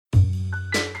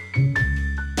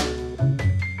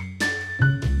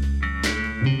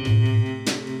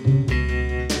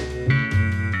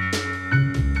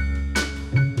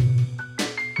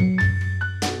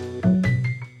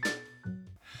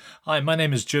Hi, my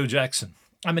name is Joe Jackson.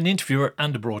 I'm an interviewer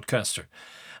and a broadcaster.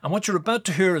 And what you're about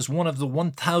to hear is one of the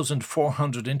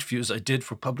 1,400 interviews I did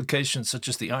for publications such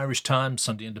as the Irish Times,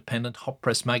 Sunday Independent, Hot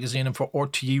Press Magazine, and for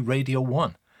RTE Radio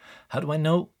 1. How do I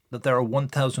know that there are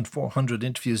 1,400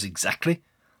 interviews exactly?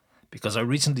 Because I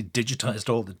recently digitized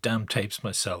all the damn tapes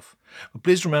myself. But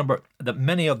please remember that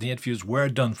many of the interviews were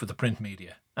done for the print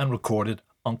media and recorded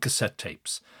on cassette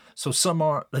tapes. So some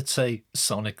are, let's say,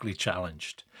 sonically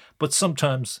challenged. But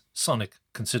sometimes sonic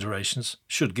considerations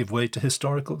should give way to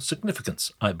historical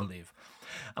significance, I believe.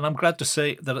 And I'm glad to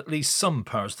say that at least some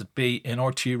powers that be in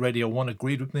RTE Radio 1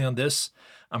 agreed with me on this,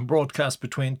 and broadcast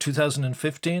between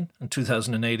 2015 and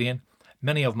 2018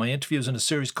 many of my interviews in a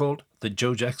series called The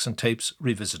Joe Jackson Tapes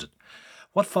Revisited.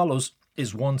 What follows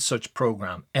is one such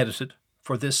programme edited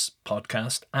for this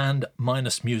podcast and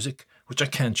minus music, which I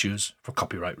can't use for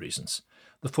copyright reasons.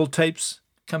 The full tapes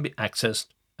can be accessed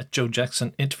at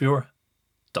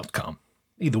joejacksoninterviewer.com.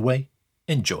 Either way,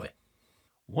 enjoy.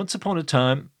 Once upon a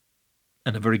time,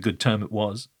 and a very good time it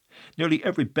was, nearly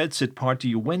every bedsit party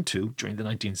you went to during the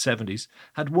 1970s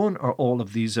had one or all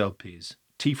of these LPs.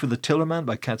 Tea for the Tillerman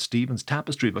by Cat Stevens,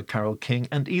 Tapestry by Carole King,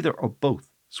 and either or both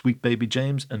Sweet Baby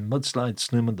James and Mudslide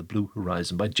Slim on the Blue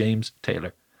Horizon by James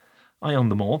Taylor. I own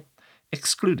them all,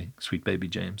 excluding Sweet Baby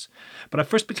James. But I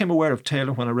first became aware of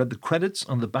Taylor when I read the credits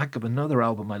on the back of another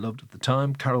album I loved at the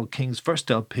time, Carole King's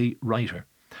first LP, Writer.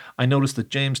 I noticed that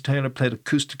James Taylor played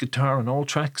acoustic guitar on all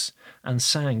tracks and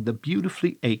sang the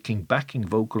beautifully aching backing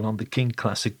vocal on the King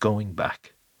classic Going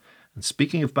Back. And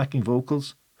speaking of backing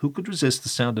vocals, who could resist the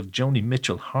sound of Joni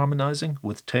Mitchell harmonising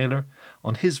with Taylor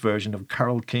on his version of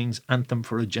Carole King's Anthem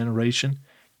for a Generation,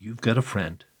 You've Got a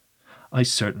Friend? I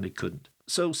certainly couldn't.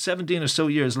 So 17 or so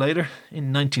years later,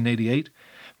 in 1988,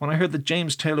 when I heard that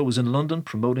James Taylor was in London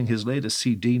promoting his latest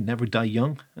CD, Never Die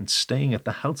Young, and staying at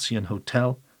the Halcyon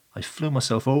Hotel, I flew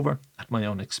myself over at my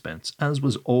own expense, as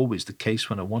was always the case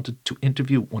when I wanted to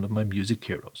interview one of my music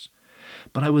heroes.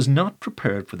 But I was not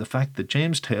prepared for the fact that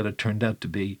James Taylor turned out to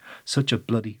be such a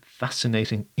bloody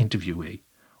fascinating interviewee,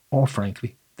 or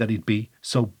frankly, that he'd be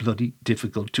so bloody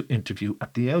difficult to interview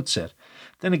at the outset.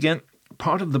 Then again,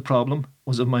 part of the problem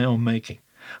was of my own making.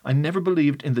 I never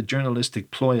believed in the journalistic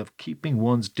ploy of keeping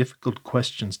one's difficult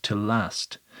questions till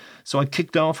last. So I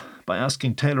kicked off by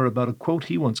asking Taylor about a quote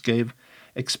he once gave,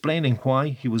 explaining why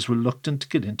he was reluctant to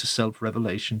get into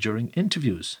self-revelation during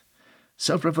interviews.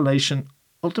 Self-revelation,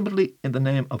 ultimately in the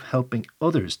name of helping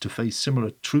others to face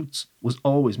similar truths, was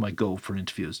always my goal for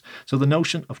interviews. So the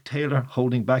notion of Taylor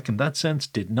holding back in that sense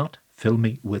did not fill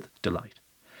me with delight.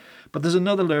 But there's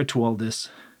another layer to all this.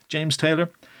 James Taylor,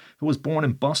 who was born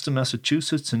in Boston,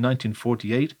 Massachusetts in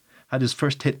 1948, had his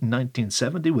first hit in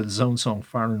 1970 with his own song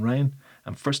Fire and Rain,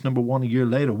 and first number one a year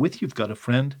later with You've Got a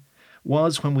Friend,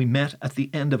 was when we met at the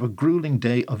end of a grueling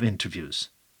day of interviews.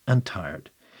 And tired.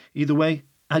 Either way,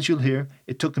 as you'll hear,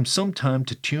 it took him some time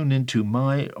to tune into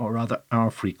my, or rather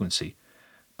our frequency.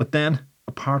 But then,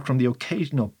 apart from the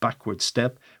occasional backward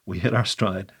step, we hit our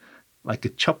stride, like a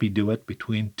choppy duet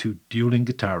between two dueling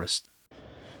guitarists.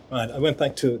 Right, I went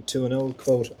back to an old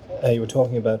quote. You were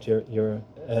talking about your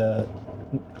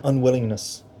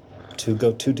unwillingness to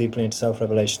go too deeply into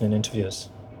self-revelation in interviews.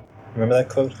 Remember that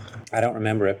quote? I don't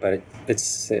remember it, but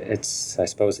it's. I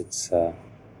suppose it's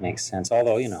makes sense.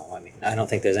 Although, I don't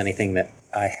think there's anything that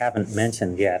I haven't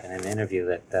mentioned yet in an interview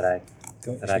that I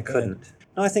couldn't.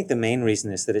 No, I think the main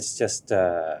reason is that it's just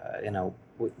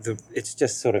it's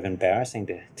just sort of embarrassing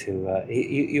to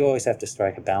you always have to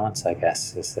strike a balance, I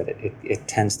guess, is that it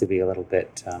tends to be a little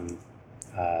bit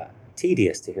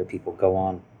tedious to hear people go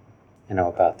on,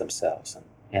 about themselves and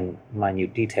in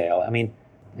minute detail. I mean,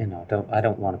 I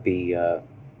don't want to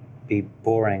be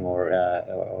boring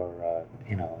or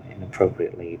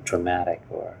inappropriately dramatic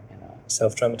or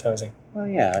self-dramatizing. Well,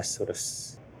 yeah, sort of.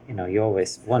 You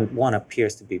always one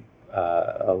appears to be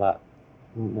a lot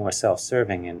more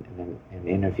self-serving in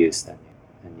interviews than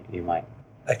you might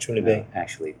actually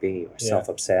be, or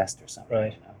self-obsessed or something.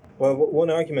 Right. Well, one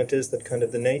argument is that kind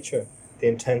of the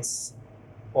intense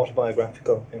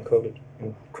autobiographical, encoded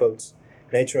in quotes,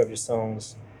 nature of your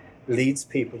songs leads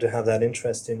people to have that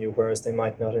interest in you, whereas they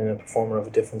might not in a performer of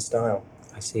a different style.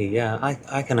 I see. Yeah,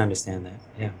 I can understand that.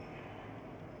 Yeah.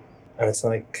 And it's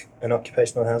like an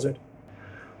occupational hazard.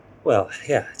 Well,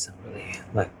 yeah, it's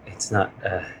not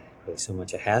really so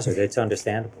much a hazard. It's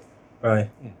understandable. Right.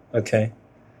 Yeah. Okay.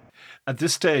 At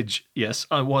this stage, yes,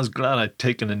 I was glad I'd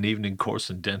taken an evening course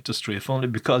in dentistry, if only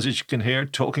because, as you can hear,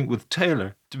 talking with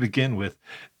Taylor to begin with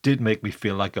did make me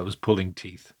feel like I was pulling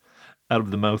teeth out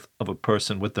of the mouth of a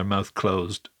person with their mouth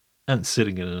closed and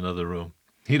sitting in another room.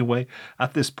 Either way,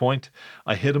 at this point,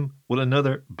 I hit him with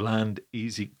another bland,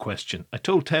 easy question. I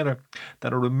told Taylor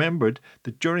that I remembered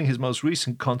that during his most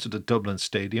recent concert at Dublin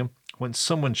Stadium, when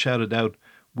someone shouted out,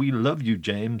 "We love you,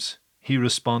 James," he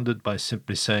responded by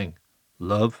simply saying,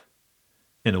 "Love?"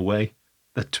 in a way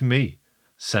that to me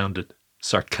sounded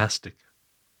sarcastic.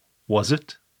 Was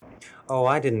it? Oh,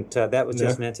 I didn't. That was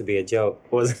just meant to be a joke.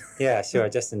 Was it? Yeah, sure,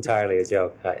 just entirely a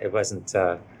joke. It wasn't.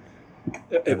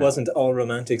 It wasn't all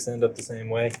romantics end up the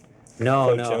same way. No,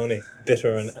 Quote no. Joni,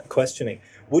 bitter and questioning.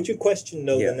 Would you question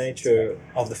the Yeah. nature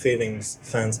of the feelings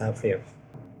fans have for you?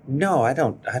 No, I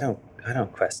don't. I don't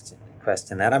question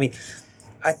that. I mean,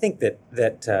 I think that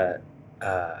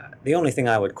the only thing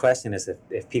I would question is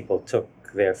if people took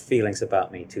their feelings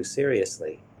about me too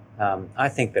seriously. I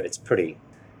think that it's pretty,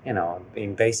 I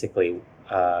mean, basically,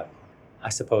 I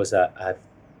suppose I've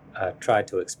tried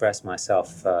to express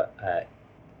myself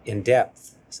in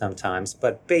depth sometimes,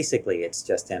 but basically it's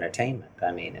just entertainment.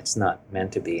 I mean, it's not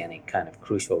meant to be any kind of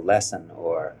crucial lesson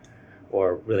or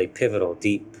really pivotal,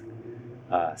 deep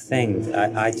thing.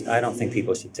 I don't think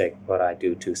people should take what I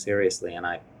do too seriously, and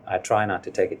I try not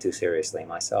to take it too seriously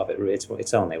myself.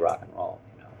 It's only rock and roll.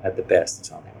 At the best,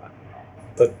 it's only rock and roll.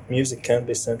 But music can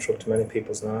be central to many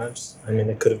people's lives. I mean,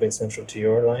 it could have been central to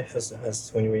your life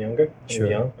as when you were younger. When Sure. you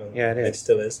were young. Yeah, it is. It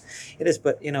still is. It is,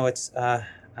 but it's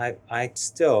I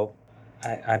still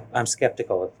I'm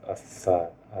skeptical of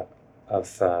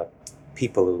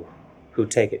people who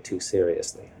take it too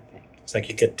seriously. I think. It's like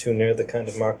you get too near the kind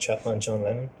of Mark Chapman, John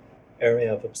Lennon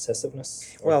area of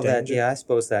obsessiveness. Or Well, danger, I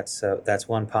suppose that's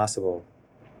one possible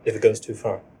if it goes too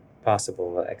far.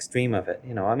 extreme of it.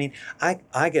 I mean,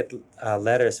 I get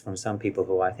letters from some people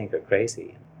who I think are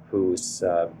crazy, whose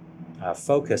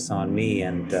focus on me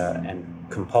and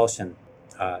compulsion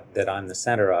that I'm the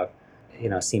center of,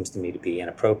 seems to me to be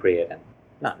inappropriate and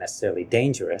not necessarily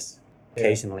dangerous. Yeah.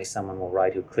 Occasionally, someone will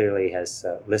write who clearly has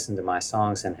listened to my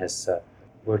songs and has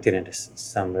worked it into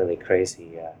some really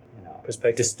crazy,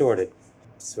 Perspective. distorted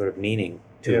sort of meaning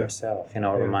to Yeah. herself.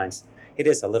 It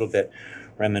is a little bit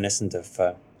reminiscent of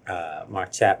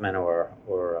Mark Chapman or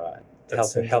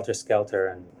Helter Skelter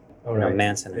and All right.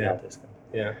 Manson and Yeah. Helter Skelter.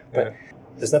 Yeah. But- yeah.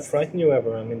 Does that frighten you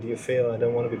ever? I mean, do you feel I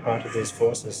don't want to be part of these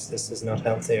forces? This is not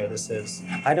healthy, or this is.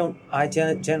 I don't.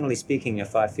 Generally speaking,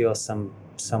 if I feel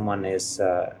someone is,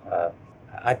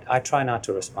 I try not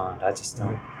to respond. I just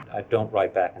don't. I don't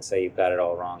write back and say you've got it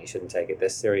all wrong. You shouldn't take it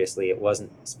this seriously. It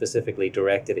wasn't specifically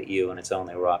directed at you, and it's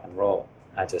only rock and roll.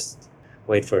 I just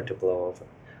wait for it to blow over.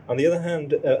 On the other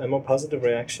hand, a more positive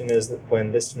reaction is that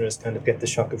when listeners kind of get the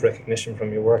shock of recognition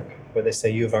from your work, where they say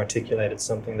you've articulated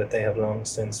something that they have long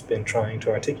since been trying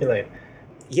to articulate.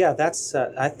 Yeah, that's.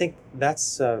 I think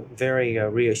that's very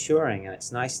reassuring, and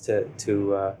it's nice to.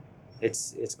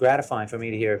 It's gratifying for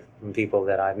me to hear from people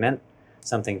that I've meant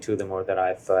something to them, or that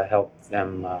I've helped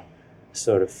them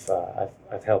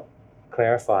I've helped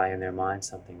clarify in their mind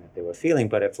something that they were feeling.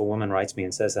 But if a woman writes me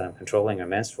and says that I'm controlling her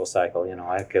menstrual cycle,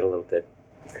 I get a little bit.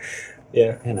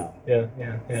 Yeah. Yeah.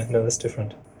 No, that's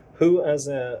different. Who, as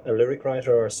a lyric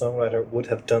writer or a songwriter, would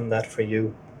have done that for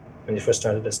you when you first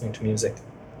started listening to music?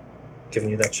 Giving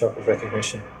you that shock of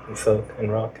recognition in folk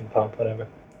and rock and pop, whatever.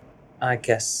 I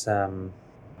guess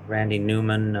Randy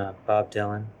Newman, Bob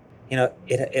Dylan.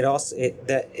 It also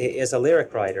as a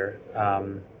lyric writer,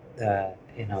 Lennon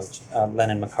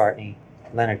McCartney,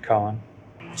 Leonard Cohen,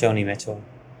 Joni Mitchell.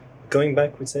 Going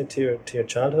back, we'd say to your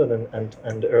childhood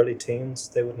and early teens,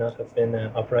 they would not have been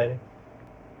operating.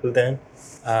 Who then?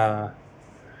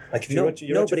 Like if you wrote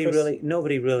your nobody first...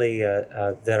 really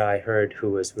that I heard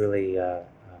who was really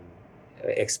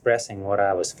expressing what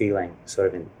I was feeling,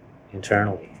 sort of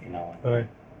internally, Right.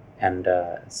 and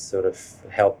sort of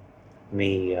helped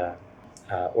me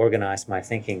organize my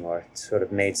thinking, or sort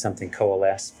of made something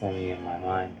coalesce for me in my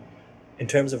mind. In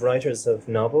terms of writers of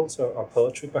novels or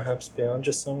poetry, perhaps beyond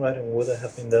just songwriting, would there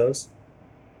have been those?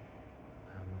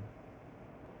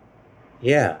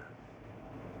 Yeah.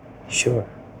 Sure.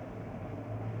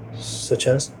 Such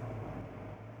as?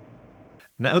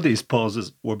 Now these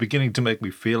pauses were beginning to make me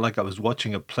feel like I was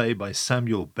watching a play by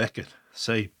Samuel Beckett,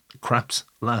 say, Crap's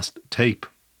Last Tape,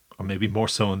 or maybe more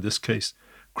so in this case,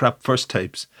 Crap First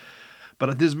Tapes.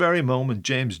 But at this very moment,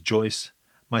 James Joyce,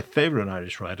 my favourite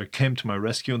Irish writer, came to my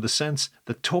rescue in the sense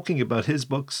that talking about his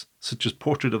books, such as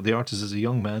Portrait of the Artist as a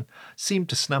Young Man, seemed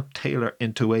to snap Taylor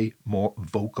into a more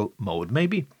vocal mode.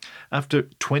 Maybe after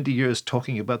 20 years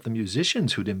talking about the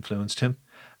musicians who'd influenced him,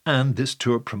 and this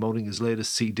tour promoting his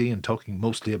latest CD and talking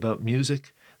mostly about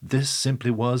music, this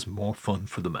simply was more fun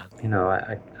for the man.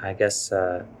 I guess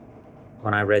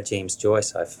when I read James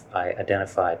Joyce, I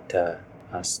identified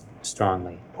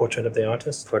strongly. Portrait of the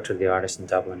Artist? Portrait of the Artist in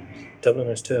Dublin.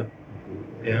 Dubliners too.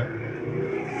 Yeah.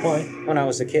 Why? When I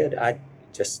was a kid, I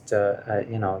just,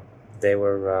 they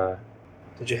were...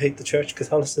 Did you hate the church,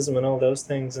 Catholicism, and all those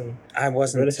things? And I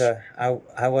wasn't. British?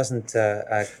 I wasn't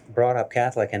brought up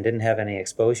Catholic and didn't have any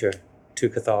exposure to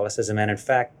Catholicism. And in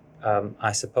fact,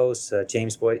 I suppose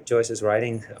James Joyce's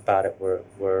writing about it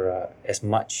were as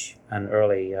much an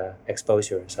early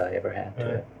exposure as I ever had to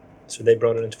it. So they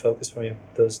brought it into focus for you.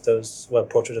 Those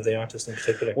Portrait of the Artist in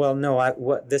particular. Well,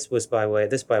 no. This by way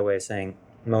of saying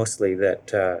mostly that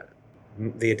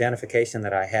the identification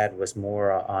that I had was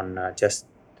more on just.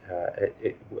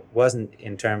 It wasn't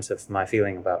in terms of my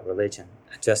feeling about religion,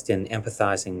 just in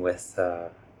empathizing with,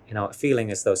 feeling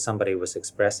as though somebody was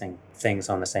expressing things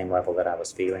on the same level that I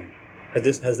was feeling.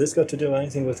 Has this got to do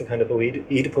anything with the kind of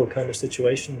Oedipal kind of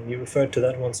situation? You referred to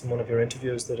that once in one of your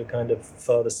interviews, that a kind of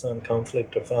father-son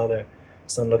conflict, or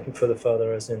father-son looking for the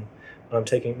father, as in, I'm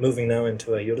moving now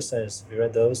into Ulysses. Have you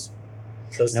read those?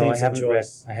 No, I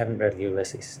haven't read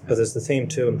Ulysses. But there's the theme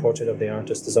too in Portrait of the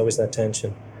Artist. There's always that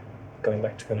tension, going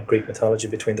back to kind of Greek mythology,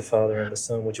 between the father and the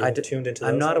son. Would you have tuned into those?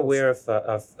 I'm not aware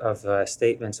of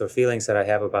statements or feelings that I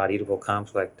have about Oedipal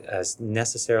conflict as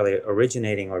necessarily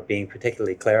originating or being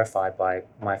particularly clarified by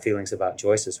my feelings about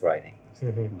Joyce's writing.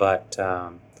 Mm-hmm. But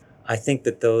I think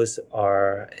that those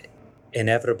are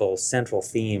inevitable central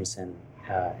themes in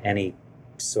any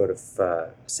sort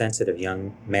of sensitive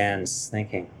young man's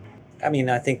thinking. I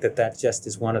mean, I think that just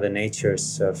is one of the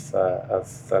natures of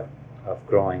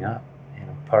growing up.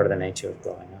 Part of the nature of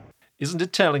growing up. Isn't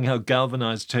it telling how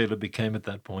galvanized Taylor became at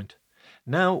that point?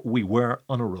 Now we were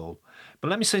on a roll. But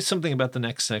let me say something about the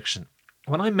next section.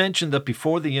 When I mentioned that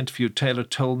before the interview, Taylor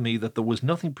told me that there was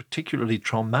nothing particularly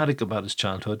traumatic about his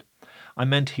childhood, I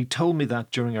meant he told me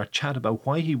that during our chat about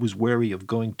why he was wary of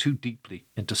going too deeply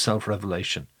into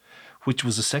self-revelation, which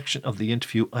was a section of the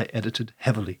interview I edited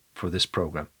heavily for this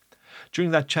programme.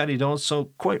 During that chat, he'd also,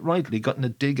 quite rightly, gotten a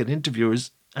dig at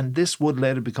interviewers, and this would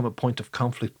later become a point of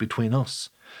conflict between us,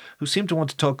 who seemed to want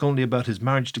to talk only about his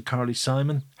marriage to Carly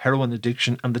Simon, heroin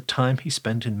addiction, and the time he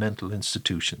spent in mental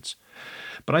institutions.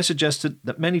 But I suggested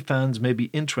that many fans may be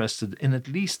interested in at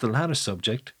least the latter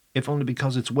subject, if only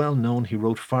because it's well known he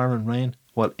wrote Fire and Rain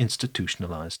while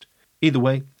institutionalised. Either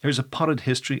way, here's a potted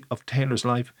history of Taylor's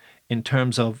life in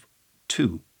terms of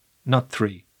 2, not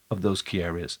 3, of those key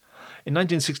areas. In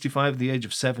 1965, at the age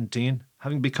of 17,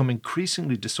 having become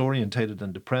increasingly disorientated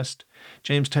and depressed,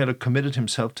 James Taylor committed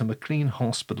himself to McLean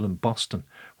Hospital in Boston,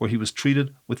 where he was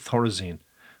treated with Thorazine,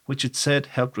 which it said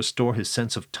helped restore his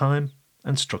sense of time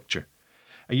and structure.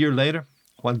 A year later,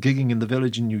 while gigging in the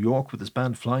Village in New York with his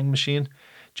band Flying Machine,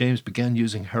 James began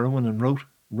using heroin and wrote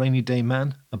Rainy Day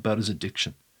Man about his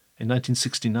addiction. In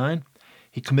 1969,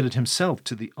 he committed himself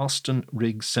to the Austin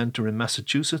Riggs Center in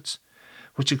Massachusetts,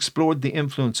 which explored the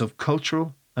influence of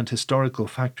cultural and historical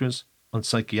factors on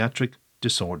psychiatric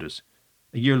disorders.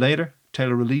 A year later,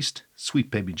 Taylor released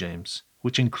Sweet Baby James,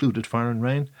 which included Fire and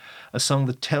Rain, a song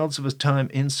that tells of his time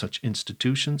in such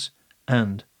institutions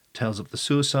and tells of the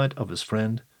suicide of his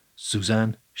friend,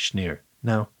 Suzanne Schneer.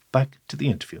 Now, back to the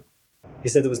interview. You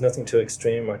said there was nothing too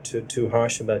extreme or too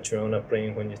harsh about your own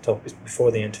upbringing when you talked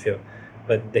before the interview,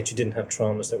 but that you didn't have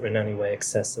traumas that were in any way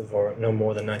excessive, or no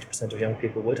more than 90% of young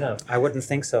people would have. I wouldn't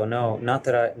think so. No, not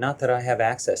that I have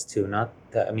access to.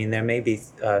 There may be.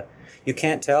 You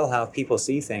can't tell how people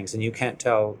see things, and you can't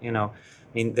tell.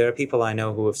 There are people I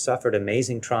know who have suffered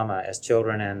amazing trauma as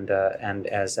children and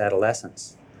as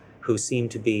adolescents, who seem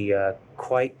to be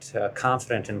quite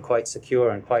confident and quite secure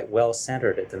and quite well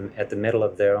centered at the middle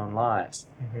of their own lives.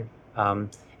 Mm-hmm.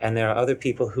 And there are other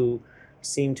people who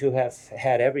seem to have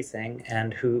had everything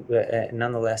and who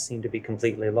nonetheless seem to be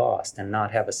completely lost and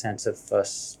not have a sense of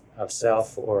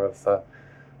self or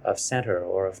of center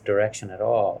or of direction at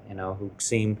all, who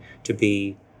seem to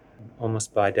be,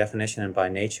 almost by definition and by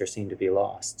nature, seem to be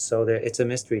lost. So it's a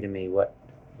mystery to me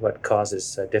what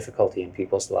causes difficulty in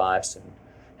people's lives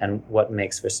and what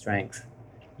makes for strength.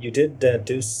 You did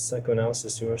do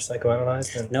psychoanalysis. You were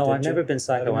psychoanalyzed? No, I've never been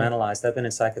psychoanalyzed. I've been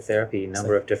in psychotherapy a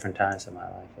number of different times in my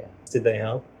life, yeah. Did they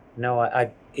help? No,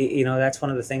 that's one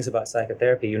of the things about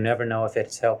psychotherapy. You never know if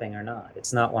it's helping or not.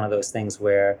 It's not one of those things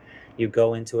where you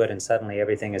go into it and suddenly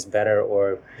everything is better,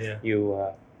 or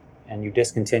you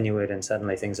discontinue it and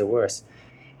suddenly things are worse.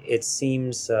 It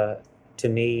seems to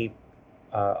me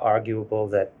arguable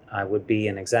that I would be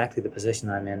in exactly the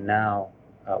position I'm in now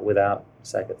without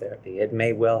psychotherapy. It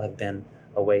may well have been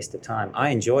a waste of time. I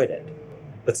enjoyed it.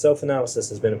 But self-analysis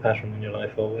has been a pattern in your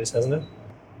life always, hasn't it?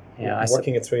 Yeah.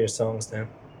 Working it through your songs now.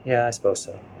 Yeah, I suppose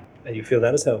so. And you feel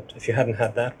that has helped. If you hadn't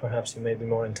had that, perhaps you may be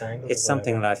more entangled. It's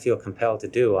something that I feel compelled to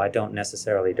do. I don't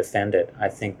necessarily defend it. I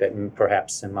think that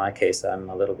perhaps in my case I'm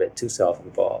a little bit too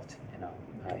self-involved.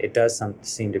 It does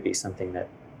seem to be something that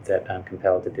I'm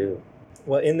compelled to do.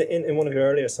 Well, in one of your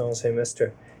earlier songs, Hey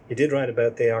Mister, you did write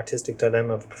about the artistic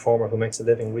dilemma of a performer who makes a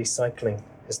living recycling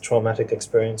his traumatic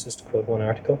experiences, to quote one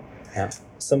article. Yeah.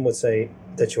 Some would say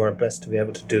that you are blessed to be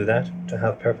able to do that, to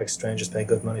have perfect strangers pay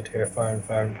good money to hear Fire and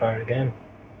Fire and Fire again.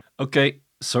 Okay,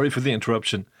 sorry for the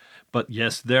interruption, but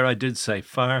yes, there I did say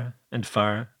fire and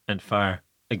fire and fire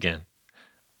again.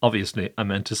 Obviously, I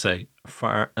meant to say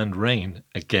fire and rain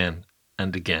again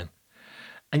and again.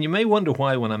 And you may wonder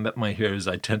why when I met my hearers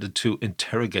I tended to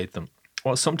interrogate them.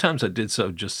 Well, sometimes I did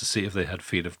so just to see if they had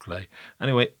feet of clay.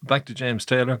 Anyway, back to James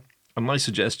Taylor and my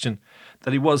suggestion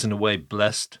that he was in a way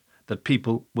blessed that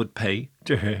people would pay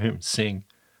to hear him sing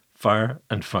fire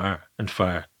and fire and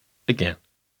fire again.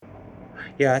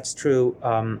 Yeah, it's true.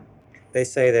 They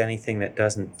say that anything that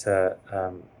doesn't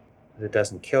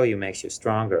kill you makes you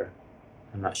stronger.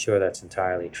 I'm not sure that's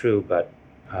entirely true, but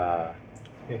I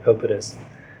hope it is.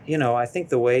 I think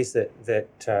the ways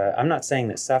that I'm not saying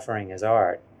that suffering is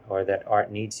art or that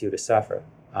art needs you to suffer,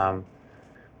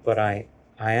 but I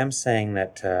am saying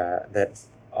that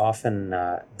often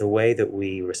the way that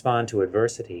we respond to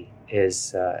adversity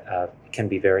is can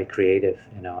be very creative,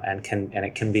 and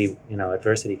it can be,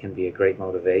 adversity can be a great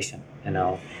motivation,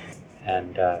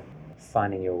 and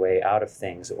finding your way out of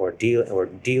things or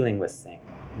dealing with things.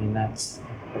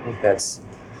 I think that's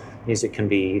music can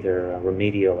be either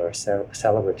remedial or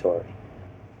celebratory.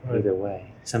 Right. Either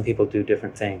way, some people do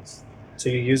different things. So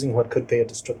you're using what could be a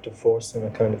destructive force in a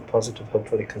kind of positive,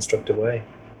 hopefully constructive way.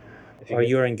 Or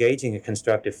you're engaging a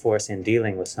constructive force in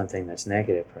dealing with something that's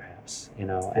negative, perhaps,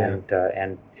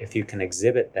 and if you can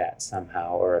exhibit that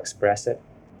somehow or express it,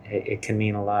 it can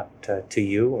mean a lot to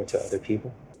you or to other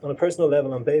people. On a personal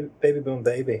level, on Baby Boom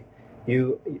Baby,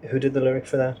 who did the lyric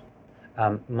for that?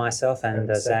 Myself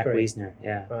and Zach Wiesner,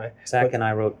 yeah. Right. Zach and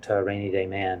I wrote Rainy Day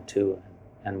Man too,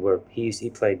 and he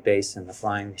played bass in the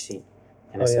Flying Machine,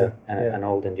 and an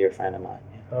old and dear friend of mine.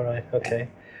 Yeah. All right, okay. Yeah.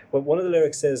 Well, one of the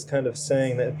lyrics is kind of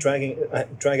saying that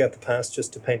drag out the past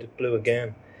just to paint it blue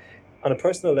again. On a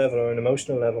personal level or an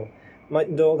emotional level,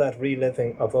 mightn't all that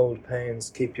reliving of old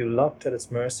pains keep you locked at its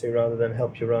mercy rather than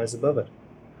help you rise above it?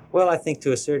 Well, I think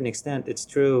to a certain extent it's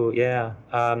true, yeah.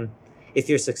 If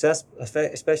you're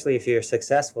especially if you're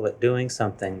successful at doing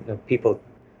something, people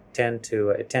tends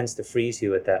to freeze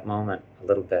you at that moment a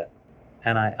little bit,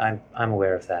 and I'm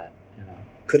aware of that.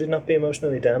 Could it not be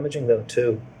emotionally damaging though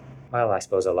too? Well, I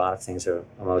suppose a lot of things are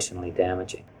emotionally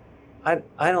damaging. I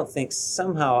don't think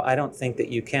that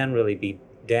you can really be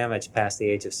damaged past the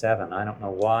age of 7. I don't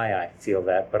know why I feel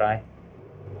that, but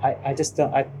I just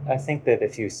don't. I think that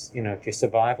if you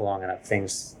survive long enough,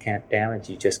 things can't damage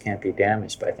you. Just can't be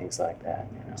damaged by things like that.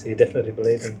 So you definitely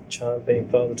believe in child being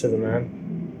father to the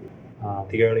man.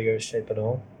 The early years shape it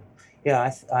all. Yeah,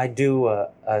 I do.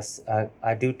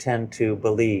 I do tend to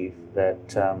believe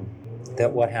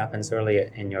that what happens early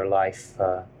in your life,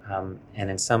 and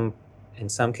in some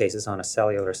cases on a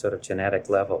cellular sort of genetic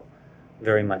level,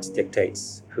 very much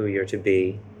dictates who you're to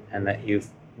be, and that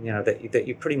that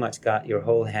you pretty much got your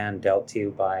whole hand dealt to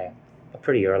you by a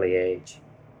pretty early age.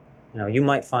 You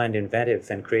might find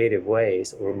inventive and creative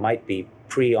ways, or might be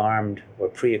pre-armed or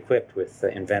pre-equipped with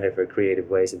inventive or creative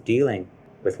ways of dealing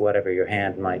with whatever your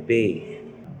hand might be.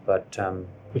 But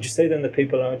would you say then that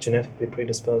people are genetically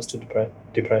predisposed to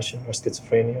depression or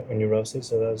schizophrenia or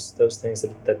neuroses, or those things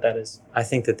that is? I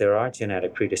think that there are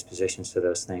genetic predispositions to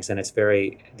those things, and it's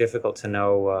very difficult to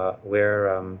know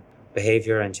where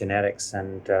behavior and genetics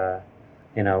and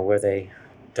where they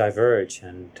diverge,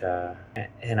 and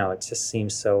it just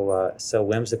seems so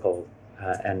whimsical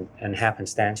and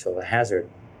happenstantial,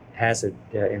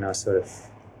 sort of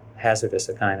hazardous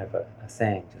a kind of a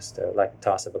thing, just like a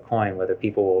toss of a coin, whether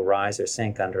people will rise or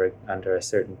sink under a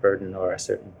certain burden or a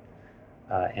certain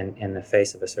in the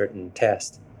face of a certain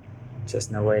test.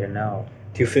 Just no way to know.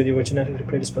 Do you feel you were genetically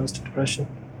predisposed to depression?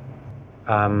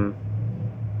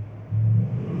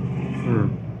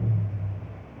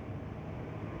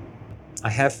 I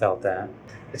have felt that.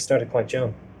 It started quite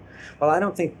young. Well, I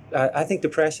don't think. I think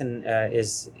depression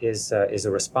is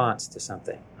a response to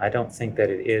something. I don't think that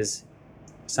it is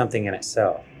something in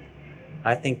itself.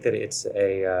 I think that it's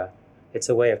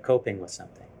a way of coping with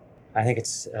something. I think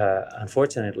it's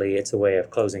unfortunately it's a way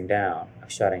of closing down,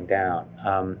 of shutting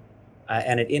down,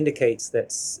 and it indicates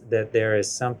that there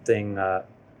is something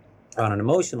on an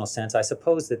emotional sense. I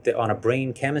suppose that on a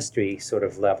brain chemistry sort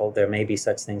of level, there may be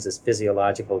such things as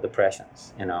physiological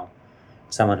depressions.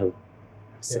 Someone who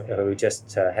who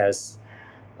just has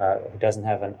who doesn't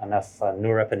have enough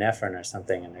norepinephrine or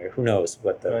something in there. Who knows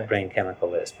what the brain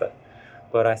chemical is,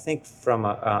 but I think from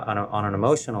on an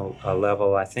emotional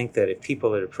level, I think that if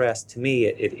people are depressed, to me,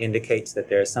 it indicates that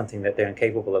there's something that they're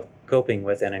incapable of coping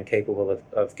with and incapable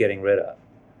of getting rid of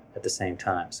at the same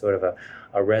time. Sort of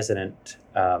a resident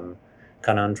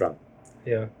conundrum.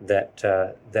 Yeah.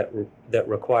 That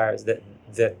requires that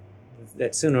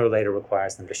sooner or later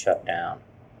requires them to shut down,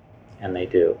 and they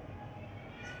do.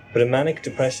 But a manic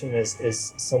depression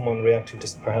is someone reacting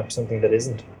to perhaps something that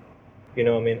isn't. You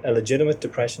know, I mean, a legitimate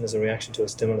depression is a reaction to a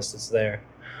stimulus that's there,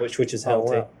 which is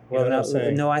healthy.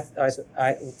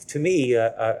 To me,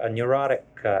 a neurotic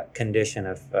condition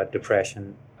of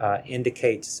depression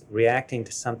indicates reacting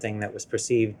to something that was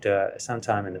perceived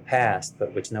sometime in the past,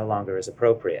 but which no longer is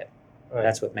appropriate. Right.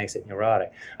 That's what makes it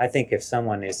neurotic. I think if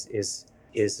someone is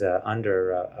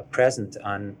under a present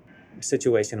on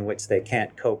situation in which they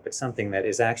can't cope, it's something that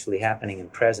is actually happening in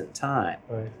present time.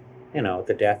 Right. You know,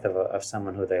 the death of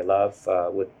someone who they love,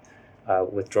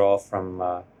 withdrawal from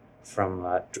a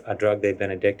drug they've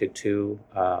been addicted to,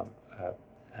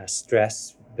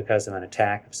 stress because of an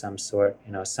attack of some sort,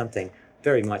 you know, something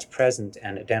very much present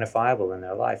and identifiable in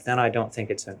their life, then I don't think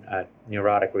it's a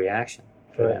neurotic reaction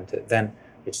for them to, then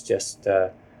it's just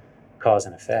cause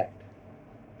and effect.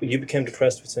 But you became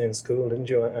depressed, say, in school, didn't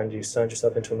you? And you signed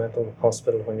yourself into a mental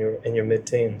hospital when you were in your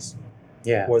mid-teens.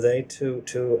 Yeah. Were they to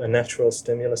a natural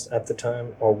stimulus at the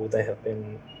time, or would they have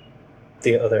been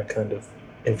the other kind of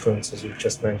influences you've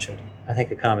just mentioned? I think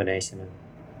a combination of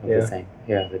the thing.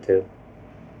 Yeah, the two.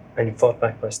 And you fought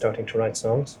back by starting to write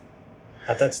songs?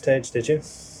 At that stage, did you?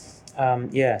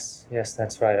 Yes,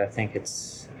 that's right. I think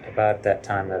it's about that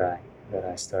time that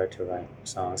I started to write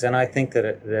songs. And I think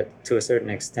that to a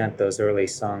certain extent, those early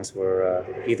songs were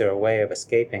either a way of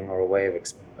escaping or a way of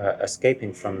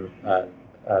escaping from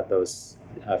those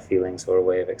feelings, or a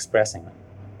way of expressing them.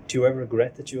 Do you ever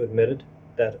regret that you admitted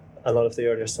that a lot of the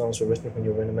earlier songs were written when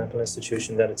you were in a mental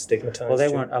institution, that it stigmatized Well, they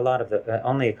you? weren't. A lot of the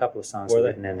only a couple of songs were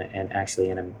written actually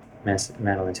in a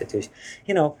mental institution.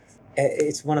 You know,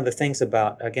 it's one of the things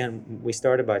about, again, we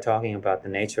started by talking about the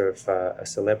nature of a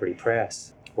celebrity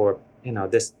press, or, you know,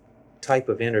 this type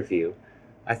of interview.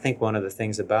 I think one of the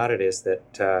things about it is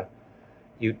that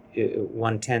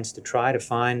one tends to try to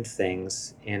find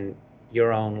things in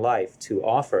your own life to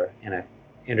offer in an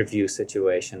interview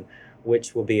situation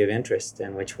which will be of interest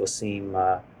and which will seem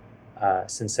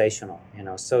sensational, you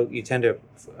know. So you tend to,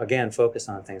 again, focus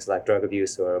on things like drug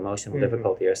abuse or emotional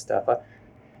difficulty or stuff.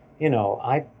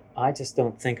 I just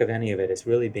don't think of any of it as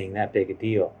really being that big a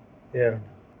deal. Yeah.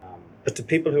 But to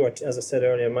people who are, as I said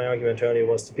earlier, my argument earlier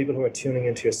was to people who are tuning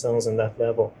into your songs on that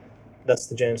level, that's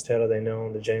the James Taylor they know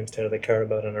and the James Taylor they care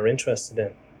about and are interested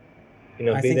in. You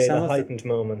know, be they the heightened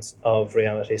moments of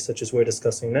reality, such as we're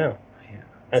discussing now. Yeah.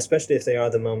 And especially if they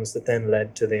are the moments that then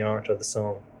led to the art or the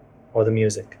song or the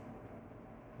music.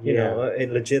 You know, it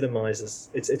legitimizes.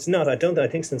 It's not. I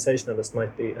think sensationalist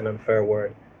might be an unfair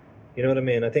word. You know what I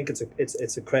mean? I think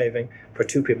it's a craving for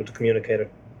two people to communicate,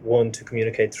 one to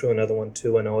communicate through another one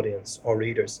to an audience or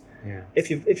readers. Yeah. If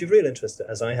you've real interest,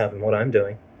 as I have in what I'm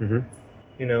doing,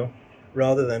 you know,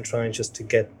 rather than trying just to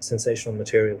get sensational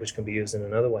material which can be used in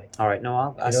another way. All right.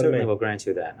 No, I certainly will grant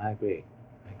you that. I agree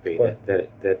that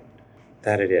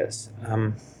it is.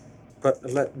 But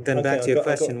back to your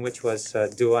question, which was,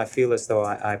 do I feel as though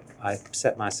I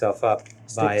set myself up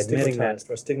by admitting that?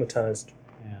 Or stigmatized.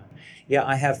 Yeah,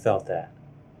 I have felt that.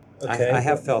 Okay. I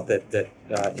have felt that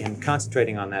in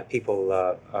concentrating on that,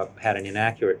 people had an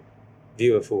inaccurate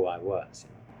view of who I was.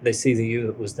 They see the you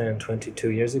that was then 22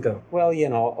 years ago. Well, you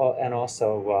know, and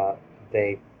also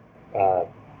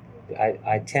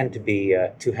I tend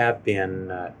to have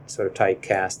been sort of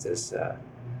typecast as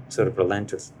sort of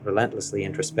relentlessly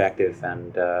introspective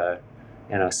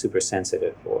and super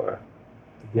sensitive, or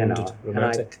wounded,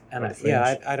 romantic.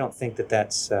 I don't think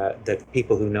that's that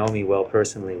people who know me well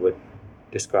personally would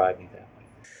describe me that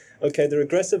way. Okay, the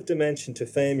regressive dimension to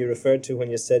fame you referred to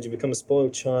when you said you become a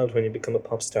spoiled child when you become a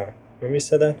pop star. Remember you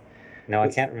said that? No, I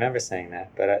can't remember saying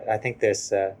that, but I think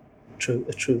there's a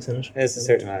truth in it. There's a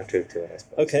certain amount of truth to it, I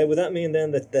suppose. Okay, would that mean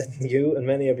then that you and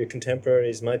many of your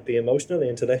contemporaries might be emotionally,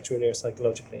 intellectually, or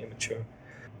psychologically immature?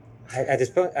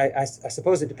 I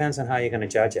suppose it depends on how you're going to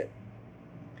judge it.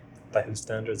 By whose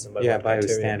standards and by what by criteria?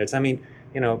 whose standards. I mean,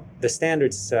 you know, the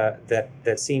standards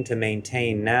that seem to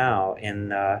maintain now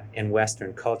in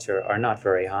Western culture are not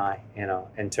very high, you know,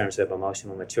 in terms of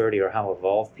emotional maturity or how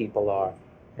evolved people are,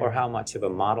 or how much of a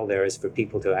model there is for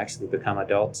people to actually become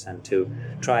adults and to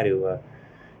try to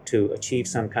achieve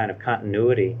some kind of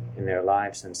continuity in their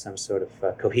lives and some sort of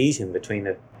cohesion between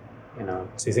you know.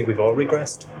 So you think we've all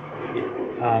regressed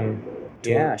to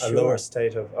Yeah, a sure. lower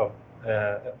state of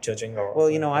judging? Or Well,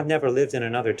 you know, I've never lived in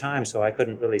another time, so I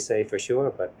couldn't really say for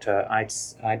sure. But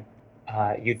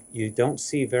you don't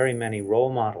see very many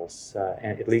role models,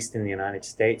 at least in the United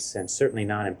States, and certainly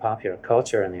not in popular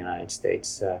culture in the United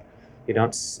States. You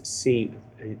don't see.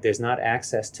 There's not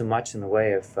access to much in the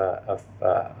way of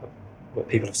with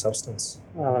people of substance.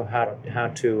 well, of how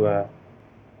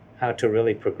to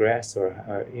really progress,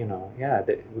 or you know, yeah,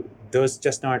 those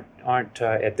just aren't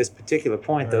at this particular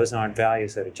point. Right. Those aren't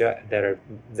values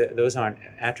those aren't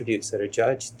attributes that are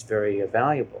judged very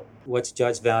valuable. What's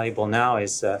judged valuable now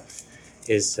is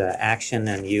action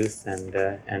and youth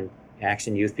and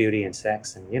action, youth, beauty, and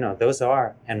sex, and you know, those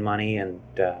are, and money, and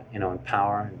you know, and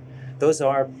power, and those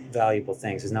are valuable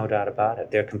things. There's no doubt about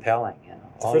it. They're compelling. You know,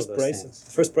 all of those things.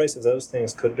 The first brace of those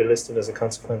things could be listed as a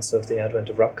consequence of the advent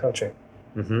of rock culture.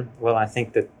 Mm-hmm. Well, I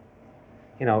think that,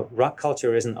 you know, rock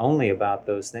culture isn't only about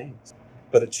those things.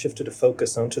 But it shifted a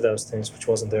focus onto those things which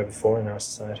wasn't there before in our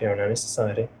society or in any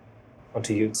society,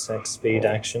 onto youth, sex, speed,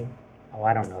 action. Oh,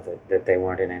 I don't know that they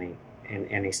weren't in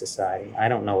any society. I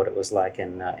don't know what it was like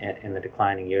in the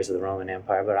declining years of the Roman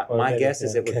Empire, but Well, my maybe, guess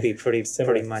is it would be pretty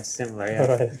much similar. Yeah. All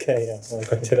right. Okay. Yeah.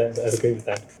 I'd agree with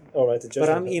that. All right. But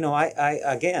I'm, you know,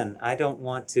 I don't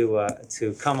want to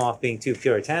come off being too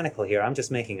puritanical here. I'm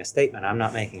just making a statement. I'm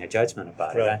not making a judgment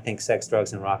about it. Right. I think sex,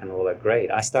 drugs, and rock and roll are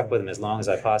great. I stuck with them as long as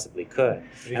I possibly could,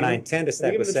 and I intend to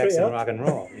stick with sex and rock and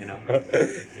roll. You know.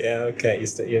 Yeah. Okay.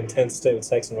 You intend to stay with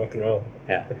sex and rock and roll.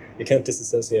 Yeah. You can't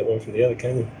disassociate one from the other,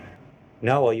 can you?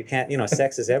 No, well, you can't. You know,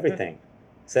 sex is everything.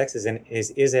 Sex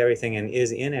is everything and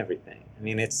is in everything. I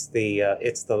mean, it's the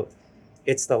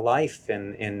life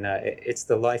and it's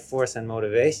the life force and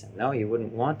motivation. No, you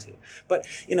wouldn't want to. But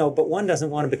you know, but one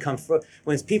doesn't want to become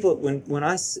when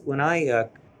I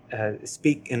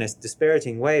speak in a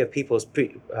disparaging way of people's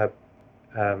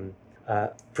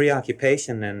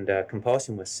preoccupation and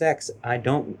compulsion with sex.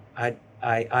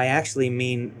 I actually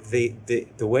mean the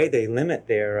way they limit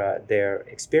their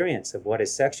experience of what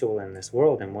is sexual in this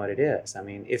world and what it is. I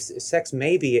mean, if sex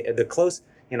may be the close,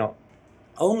 you know,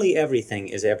 only everything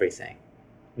is everything.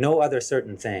 No other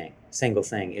single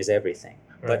thing is everything.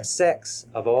 Right. But sex,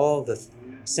 of all the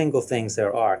single things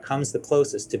there are, comes the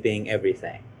closest to being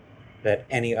everything that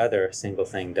any other single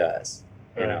thing does.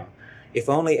 You know, if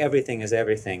only everything is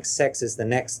everything, sex is the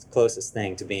next closest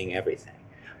thing to being everything.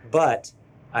 But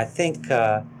I think,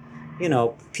 you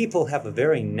know, people have a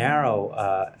very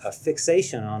narrow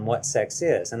fixation on what sex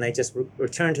is, and they just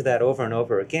return to that over and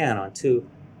over again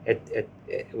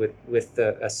with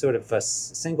a sort of a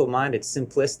single-minded,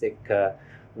 simplistic,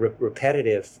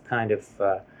 repetitive kind of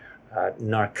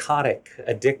narcotic,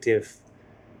 addictive,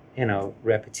 you know,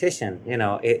 repetition. You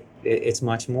know, it's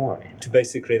much more. To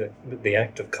basically the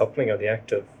act of coupling or the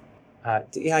act of...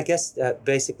 yeah, I guess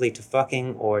basically to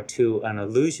fucking or to an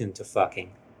allusion to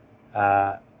fucking.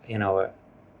 You know,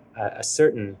 a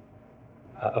certain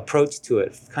approach to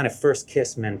it, kind of first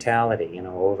kiss mentality, you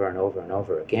know, over and over and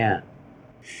over again.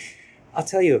 I'll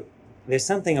tell you, there's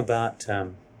something about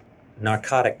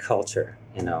narcotic culture,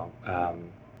 you know,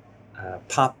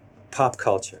 pop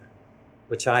culture,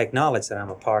 which I acknowledge that I'm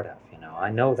a part of. You know, I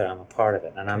know that I'm a part of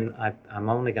it, and I'm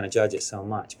only going to judge it so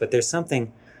much. But there's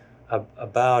something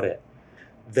about it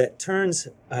that turns,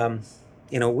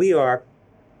 you know, we are.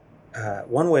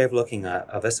 One way of looking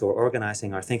of us or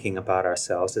organizing our thinking about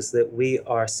ourselves is that we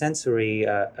are sensory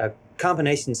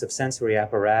combinations of sensory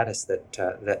apparatus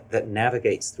that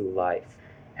navigates through life,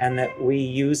 and that we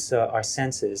use our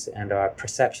senses and our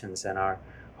perceptions and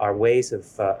our ways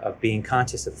of being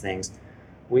conscious of things.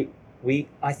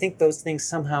 I think those things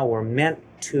somehow were meant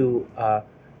to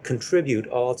contribute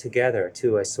all together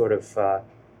to a sort of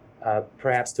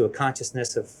perhaps to a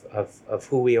consciousness of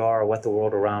who we are or what the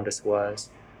world around us was.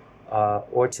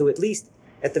 Or to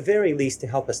at the very least, to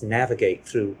help us navigate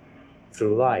through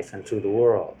life and through the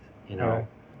world, you know. Right.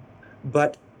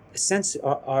 But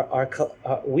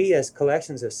we as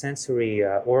collections of sensory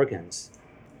organs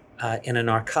in a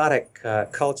narcotic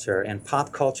culture and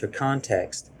pop culture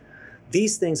context,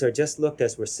 these things are just looked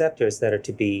as receptors that are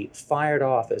to be fired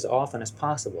off as often as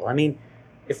possible. I mean,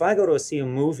 if I go to see a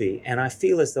movie and I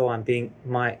feel as though I'm being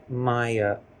my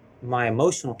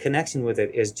emotional connection with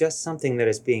it is just something that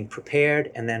is being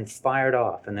prepared and then fired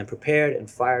off, and then prepared and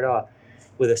fired off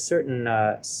with a certain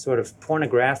sort of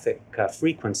pornographic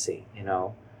frequency, you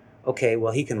know. Okay,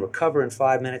 well, he can recover in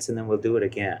 5 minutes and then we'll do it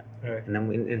again. Right. And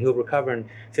then and he'll recover in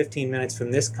 15 minutes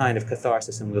from this kind of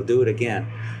catharsis and we'll do it again.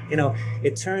 You know,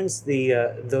 it turns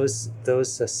those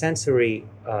sensory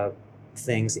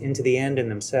things into the end in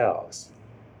themselves.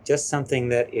 just something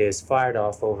that is fired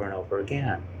off over and over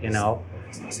again,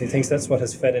 So he thinks that's what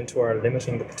has fed into our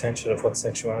limiting the potential of what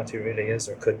sexuality really is,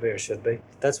 or could be, or should be.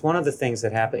 That's one of the things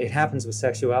that happen. It happens with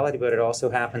sexuality, but it also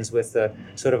happens with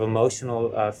sort of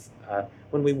emotional.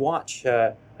 When we watch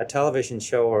a television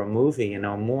show or a movie,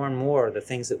 more and more the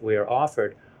things that we are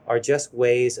offered are just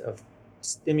ways of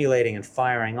stimulating and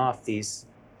firing off these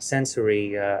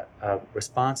sensory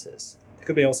responses. It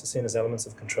could be also seen as elements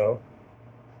of control.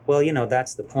 Well,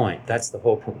 that's the point. That's the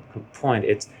whole point.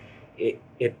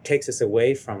 It takes us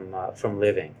away from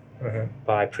living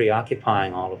by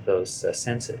preoccupying all of those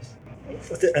senses.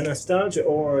 A nostalgia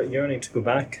or yearning to go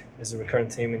back is a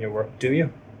recurrent theme in your work. Do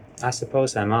you? I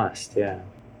suppose I must, yeah.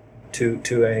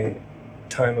 To a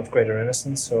time of greater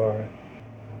innocence, or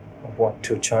what,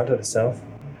 to childhood itself?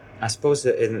 I suppose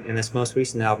that in this most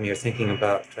recent album you're thinking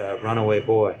about Runaway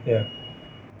Boy. Yeah.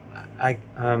 I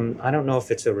don't know if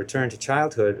it's a return to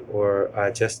childhood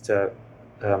or just a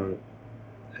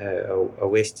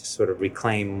wish to sort of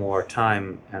reclaim more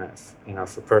time,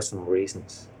 for personal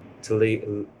reasons, to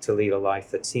lead a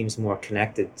life that seems more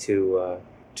connected to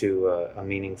a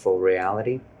meaningful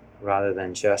reality, rather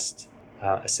than just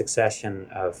a succession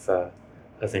of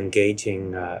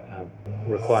engaging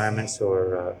requirements,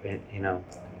 or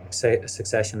say a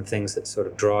succession of things that sort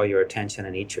of draw your attention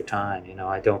and eat your time.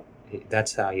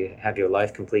 That's how you have your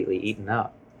life completely eaten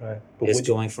up. Right. It's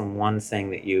going from one thing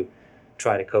that you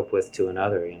try to cope with to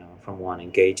another, from one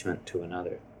engagement to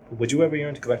another. Would you ever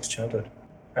yearn to go back to childhood?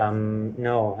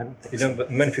 No, I don't think so.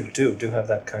 But many people do have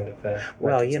that kind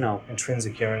of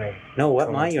intrinsic yearning. No,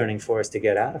 what my yearning for is to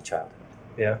get out of childhood.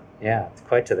 Yeah. Yeah,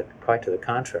 quite to the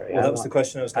contrary. Well, that was the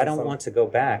question I was. I don't want to go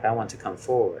back. I want to come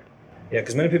forward. Yeah,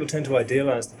 because many people tend to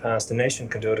idealize the past. A nation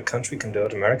can do it. A country can do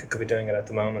it. America could be doing it at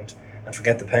the moment, and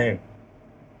forget the pain.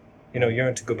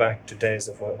 Yearn to go back to days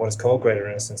of what is called greater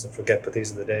innocence, and forget, but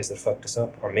these are the days that fucked us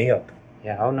up, or me up.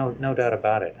 Yeah. Oh, no doubt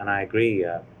about it. And I agree.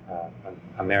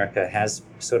 America has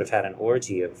sort of had an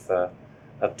orgy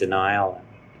of denial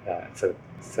for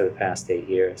the past 8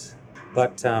 years.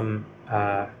 But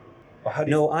I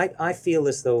feel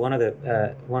as though one of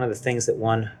the things that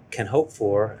one can hope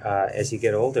for as you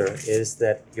get older is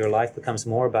that your life becomes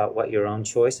more about what your own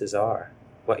choices are,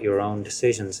 what your own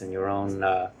decisions and your own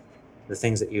the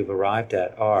things that you've arrived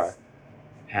at are,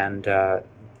 and it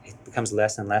becomes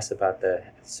less and less about the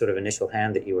sort of initial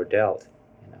hand that you were dealt.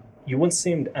 You once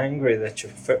seemed angry that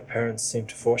your parents seemed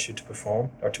to force you to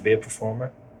perform, or to be a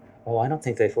performer. Oh, I don't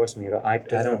think they forced me at all. I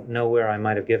don't know where I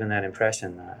might have given that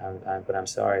impression, but I'm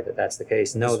sorry that that's the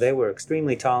case. No, they were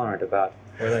extremely tolerant about...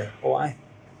 Were they? Oh,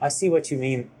 I see what you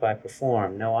mean by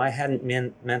perform. No, I hadn't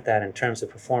meant that in terms of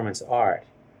performance art.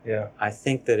 Yeah. I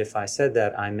think that if I said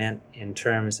that, I meant in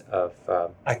terms of...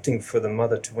 acting for the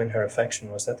mother to win her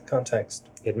affection. Was that the context?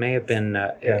 It may have been...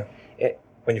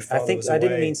 When your father was away. I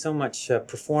didn't mean so much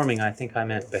performing. I think I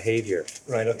meant behavior.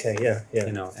 Right. Okay. Yeah. Yeah.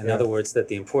 In other words, that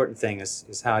the important thing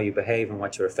is how you behave and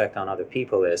what your effect on other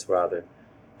people is, rather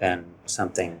than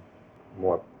something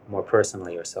more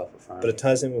personally or self-affirming. But it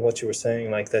ties in with what you were saying,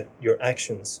 like that your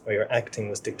actions or your acting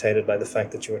was dictated by the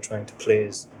fact that you were trying to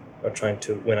please or trying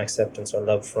to win acceptance or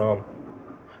love from.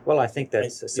 Well, I think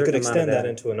that's a certain you could extend amount of that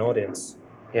into an audience.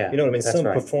 Yeah. You know what I mean? That's Some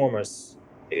right. performers,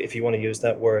 if you want to use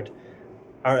that word,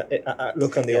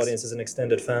 look on the audience as an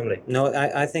extended family. No,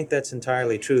 I think that's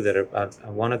entirely true. That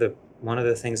one of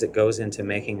the things that goes into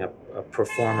making a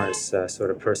performer's sort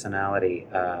of personality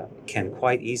can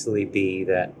quite easily be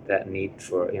that need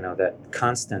for that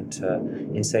constant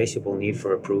insatiable need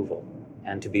for approval,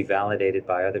 and to be validated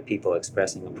by other people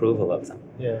expressing approval of them.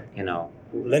 Yeah.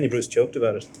 Lenny Bruce joked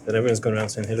about it, that everyone's going around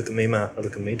saying, "Hey, look at me, ma," or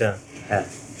 "Look at me, dad." Yeah.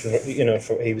 He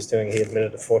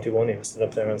admitted at 41 he was stood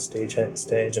up there on stage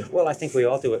and... Well, I think we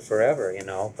all do it forever,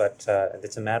 but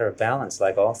it's a matter of balance,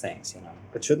 like all things,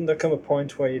 But shouldn't there come a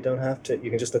point where you don't have to, you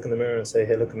can just look in the mirror and say,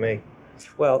 "Hey, look at me"?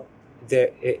 Well,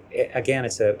 again,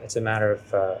 it's a matter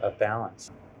of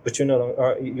balance. But you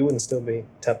you wouldn't still be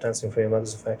tap dancing for your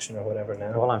mother's affection or whatever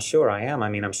now? Well, I'm sure I am. I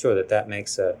mean, I'm sure that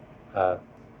makes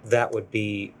that would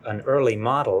be an early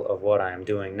model of what I am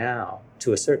doing now,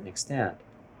 to a certain extent.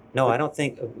 No, I don't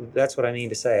think, that's what I mean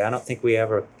to say. I don't think we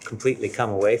ever completely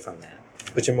come away from that.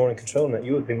 But you're more in control now.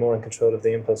 You would be more in control of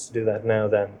the impulse to do that now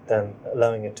than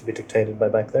allowing it to be dictated by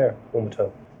back there, one would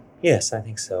hope. Yes, I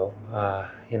think so.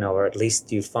 Or at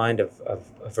least you find a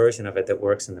version of it that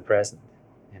works in the present.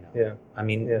 Yeah. I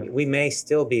mean, we may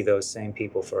still be those same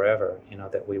people forever,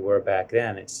 that we were back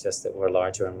then. It's just that we're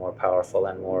larger and more powerful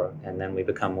and then we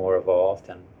become more evolved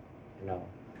and.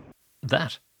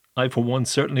 That, I for one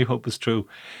certainly hope is true,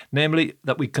 namely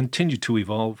that we continue to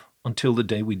evolve until the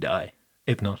day we die,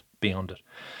 if not beyond it.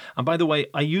 And by the way,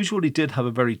 I usually did have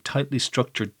a very tightly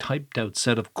structured, typed out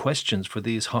set of questions for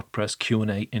these hot press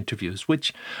Q&A interviews,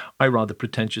 which I rather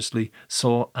pretentiously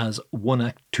saw as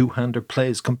one-act, two-hander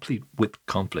plays complete with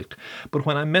conflict. But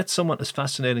when I met someone as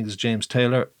fascinating as James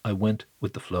Taylor, I went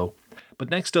with the flow. But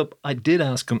next up, I did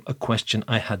ask him a question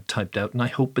I had typed out, and I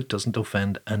hope it doesn't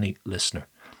offend any listener.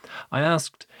 I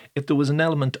asked if there was an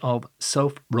element of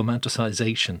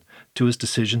self-romanticization to his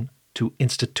decision to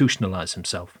institutionalize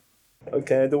himself.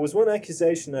 Okay, there was one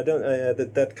accusation. I don't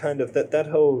that kind of that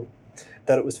whole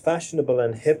that it was fashionable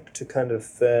and hip to kind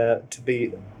of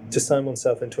to sign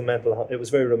oneself into a mental. It was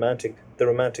very romantic. The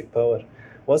romantic poet.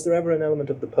 Was there ever an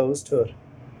element of the pose to it?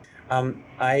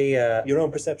 Your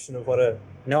own perception of what a.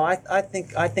 No, I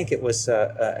think it was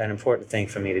an important thing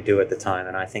for me to do at the time,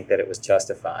 and I think that it was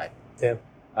justified. Yeah.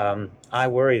 I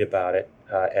worried about it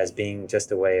as being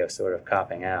just a way of sort of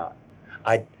copping out.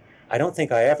 I don't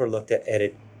think I ever looked at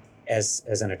it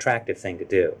as an attractive thing to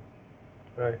do.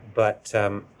 Right. But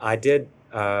I did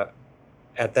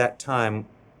at that time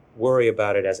worry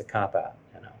about it as a cop out.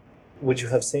 You know. Would you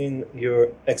have seen your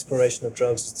exploration of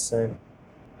drugs as the same?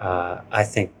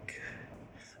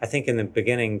 I think in the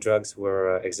beginning drugs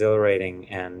were exhilarating,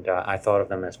 and I thought of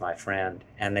them as my friend,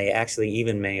 and they actually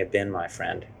even may have been my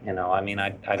friend. You know, I mean,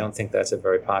 I don't think that's a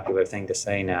very popular thing to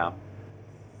say now.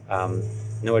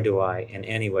 Nor do I in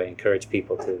any way encourage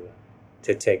people to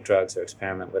take drugs or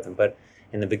experiment with them. But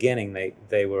in the beginning,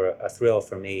 they were a thrill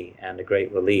for me and a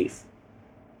great relief.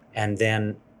 And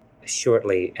then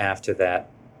shortly after that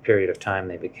period of time,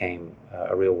 they became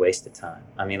a real waste of time.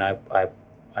 I mean,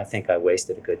 I think I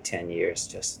wasted a good 10 years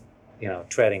just, you know,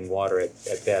 treading water at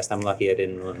best. I'm lucky I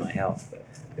didn't ruin my health. But.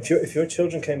 If your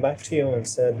children came back to you and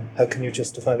said, how can you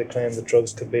justify the claim that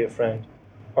drugs could be a friend?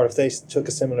 Or if they took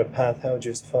a similar path, how would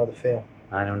you as a father feel?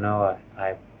 I don't know.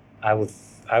 I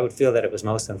would feel that it was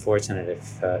most unfortunate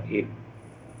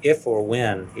if or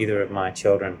when either of my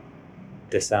children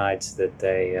decides that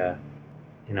they,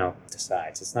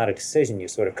 decides. It's not a decision you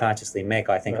sort of consciously make.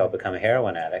 I think I'll become a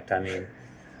heroin addict. I mean,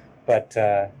 but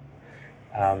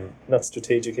not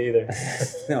strategic either.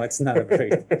 No, it's not a very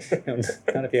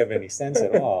not if you have any sense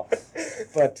at all.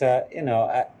 But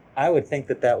I would think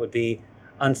that would be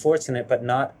unfortunate, but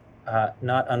not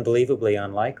unbelievably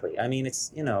unlikely. I mean, it's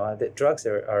that drugs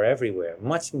are everywhere,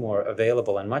 much more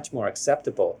available and much more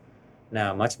acceptable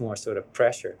now, much more sort of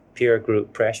pressure, peer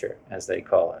group pressure, as they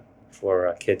call it,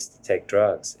 for kids to take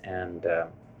drugs. And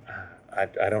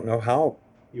I don't know how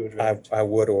you would react. I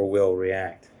would or will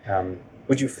react.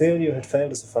 Would you feel you had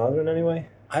failed as a father in any way?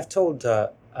 I've told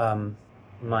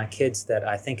my kids that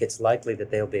I think it's likely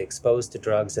that they'll be exposed to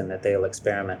drugs and that they'll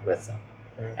experiment with them.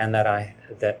 And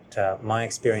that my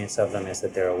experience of them is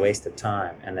that they're a waste of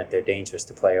time and that they're dangerous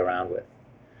to play around with.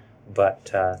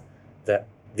 But that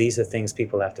these are things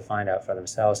people have to find out for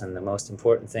themselves. And the most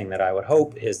important thing that I would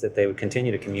hope is that they would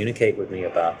continue to communicate with me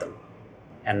about them,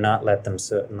 and not let them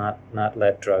not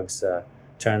let drugs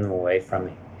turn them away from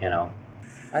me. You know,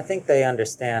 I think they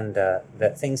understand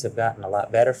that things have gotten a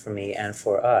lot better for me and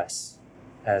for us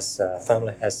as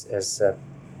family, as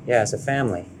a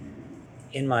family.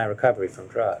 In my recovery from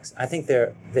drugs, I think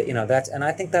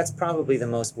I think that's probably the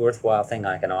most worthwhile thing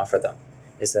I can offer them,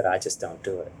 is that I just don't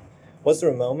do it. Was there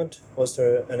a moment? Was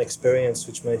there an experience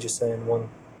which made you say in one?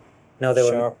 No,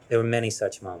 there were many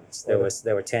such moments. There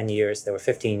were 10 years, there were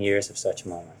 15 years of such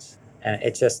moments, and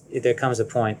there comes a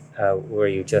point where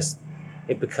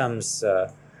it becomes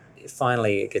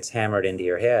finally it gets hammered into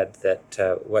your head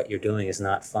that what you're doing is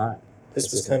not fun.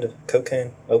 This was kind of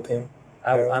cocaine, opium.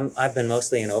 I've been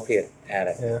mostly an opiate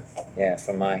addict. Yeah,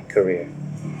 for my career.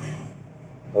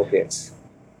 Opiates.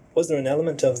 Was there an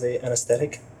element of the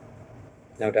anesthetic?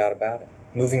 No doubt about it.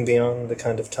 Moving beyond the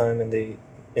kind of time in the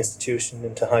institution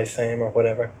into high fame or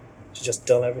whatever, to just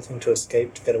dull everything, to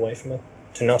escape, to get away from it,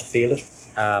 to not feel it?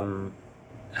 I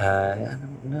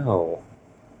don't know.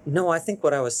 No, I think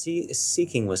what I was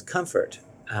seeking was comfort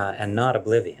and not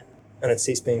oblivion. And it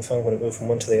ceased being fun when it moved from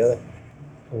one to the other?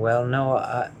 Well,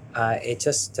 no, it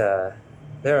just, there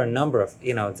are a number of,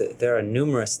 there are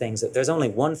numerous things. There's only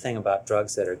one thing about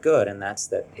drugs that are good, and that's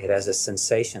that it has a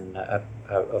sensation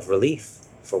of relief,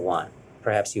 for one.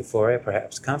 Perhaps euphoria,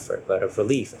 perhaps comfort, but of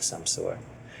relief of some sort.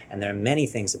 And there are many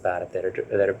things about it that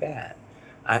are bad.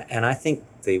 I think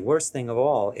the worst thing of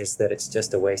all is that it's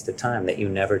just a waste of time, that you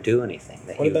never do anything.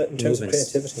 What about in terms of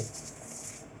creativity?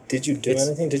 Did you do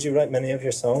anything? Did you write many of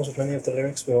your songs with many of the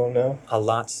lyrics we all know?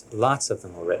 Lots of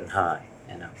them were written high,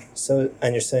 So,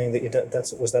 and you're saying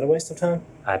that was that a waste of time?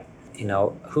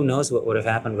 Who knows what would have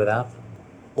happened without them?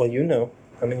 Well,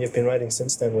 I mean, you've been writing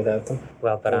since then without them.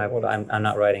 Well, but I'm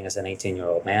not writing as an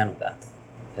 18-year-old man without them.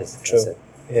 True.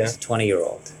 Yeah. He's a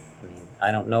 20-year-old. I mean,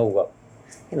 I don't know what,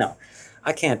 you know,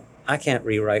 I can't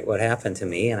rewrite what happened to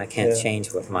me, and I can't Yeah.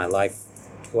 change what my life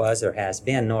was or has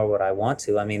been, nor would I want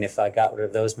to. I mean, if I got rid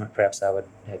of those, perhaps I would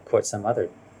court some other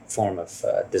form of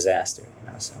disaster,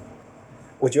 you know, so.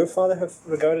 Would your father have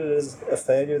regarded it as a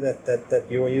failure that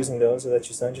you were using those, or that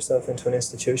you signed yourself into an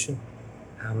institution?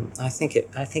 I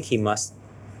think he must.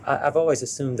 I've always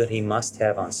assumed that he must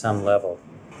have, on some level,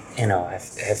 you know,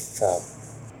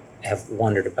 have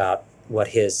wondered about what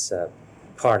his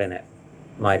part in it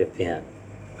might have been.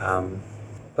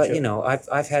 But Sure. you know,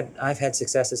 I've had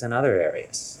successes in other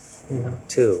areas, you know, Mhm.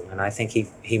 too, and I think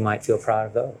he might feel proud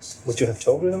of those. Would you have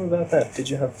told him about that? Did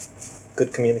you have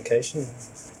good communication?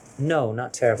 No,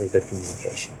 not terribly good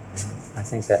communication. I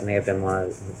think that may have been one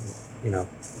of, you know,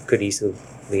 could easily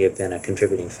have been a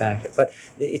contributing factor. But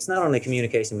it's not only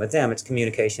communication with them; it's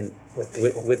communication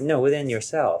within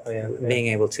yourself, Oh, yeah, yeah. being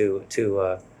able to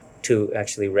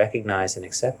actually recognize and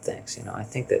accept things. You know, I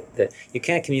think that you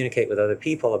can't communicate with other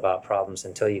people about problems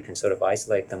until you can sort of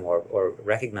isolate them or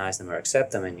recognize them or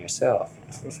accept them in yourself.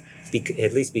 You know?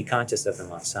 At least be conscious of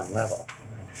them on some level.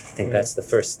 I think that's the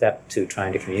first step to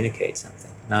trying to communicate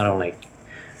something. Not only,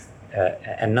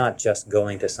 and not just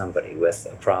going to somebody with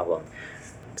a problem.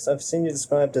 Because I've seen you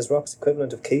described as rock's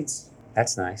equivalent of Keats.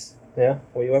 That's nice. Yeah.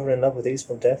 Were you ever in love with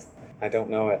Eastful Death? I don't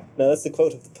know it. No, that's the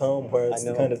quote of the poem, where it's I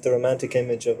know. kind of the romantic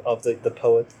image of the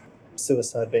poet,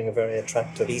 suicide being a very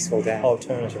attractive Peaceful death.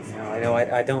 alternative. No, I know.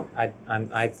 I don't.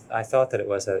 I thought that it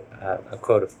was a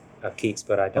quote of Keats,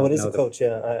 but I don't know. Oh, it is a quote,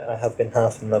 yeah. I have been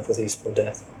half in love with Eastful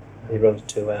Death. He wrote it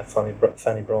to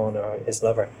Fanny Braun, or his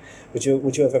lover. Would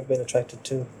you have ever been attracted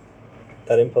to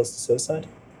that impulse to suicide?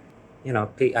 You know,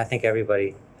 I think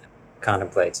everybody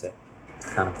contemplates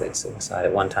suicide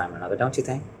at one time or another, don't you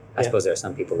think? I Yeah. suppose there are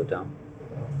some people who don't.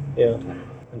 Yeah.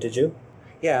 And did you?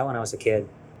 Yeah, when I was a kid,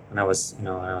 when I was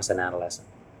an adolescent.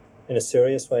 In a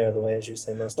serious way, or the way, as you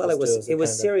say, most Well, of us do? As a it was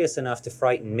kind of- serious enough to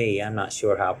frighten me. I'm not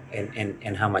sure how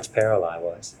and how much peril I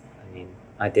was. I mean,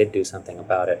 I did do something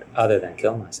about it other than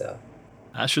kill myself.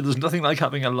 Asher, there's nothing like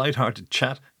having a light-hearted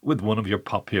chat with one of your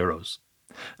pop heroes.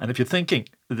 And if you're thinking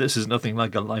this is nothing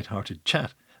like a light-hearted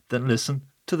chat, then listen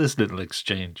to this little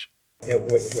exchange. Yeah,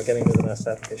 we're getting to the last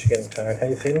application. You're getting tired. How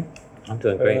you feeling? I'm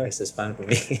doing Very great. nice. This is fun for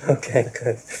me. Okay,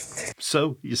 good.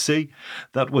 So, you see,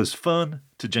 that was fun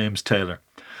to James Taylor,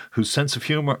 whose sense of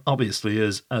humour obviously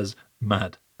is as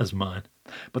mad as mine.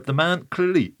 But the man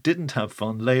clearly didn't have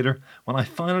fun later when I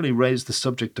finally raised the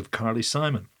subject of Carly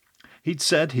Simon. He'd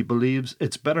said he believes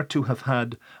it's better to have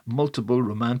had multiple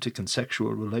romantic and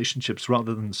sexual relationships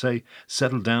rather than, say,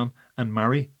 settle down and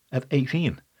marry at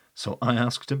 18. So I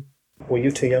asked him, Were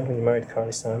you too young when you married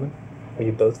Carly Simon? Were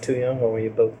you both too young, or were you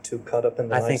both too caught up in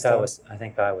the lifestyle? I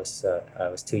think I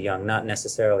was too young. Not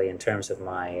necessarily in terms of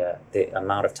my the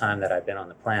amount of time that I've been on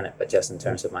the planet, but just in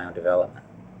terms of my own development.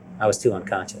 I was too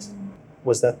unconscious.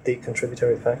 Was that the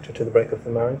contributory factor to the breakup of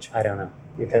the marriage? I don't know.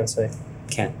 You can't say.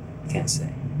 Can't say.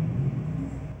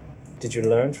 Did you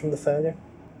learn from the failure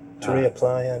to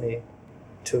reapply any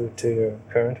to your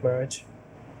current marriage?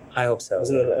 I hope so. Was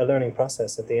it a learning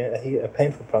process at the end, a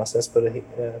painful process, but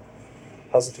a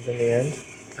positive in the end?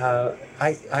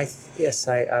 Yes,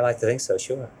 I like to think so.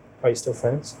 Sure. Are you still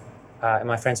friends? Am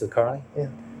I friends with Carly? Yeah.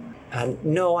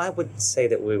 No, I wouldn't say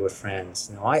that we were friends.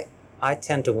 No, I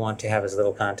tend to want to have as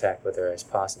little contact with her as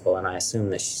possible, and I assume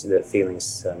that the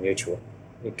feeling's mutual.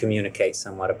 We communicate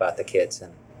somewhat about the kids,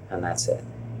 and that's it.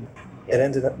 It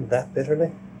ended up that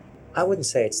bitterly? I wouldn't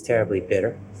say it's terribly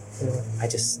bitter. Yeah. I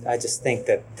just think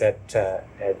that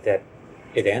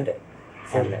it ended,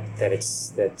 and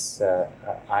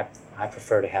I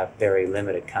prefer to have very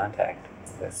limited contact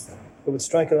with. It would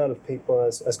strike a lot of people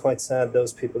as quite sad,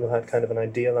 those people who had kind of an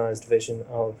idealized vision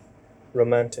of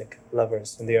romantic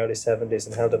lovers in the early 70s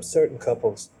and held up certain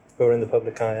couples who were in the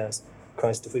public eye as,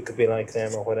 Christ, if we could be like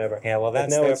them or whatever. Yeah, well,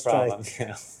 that's now their it's problem.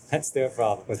 That's their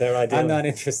problem. With their ideal. I'm not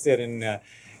interested in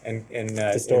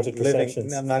Distorted in living.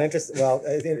 perceptions. I'm not interested. Well,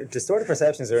 distorted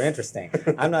perceptions are interesting.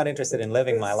 I'm not interested in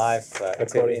living my life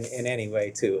in any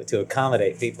way to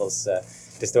accommodate people's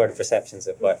distorted perceptions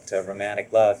of what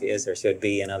romantic love is or should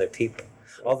be in other people.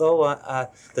 Although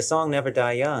the song "Never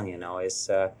Die Young,"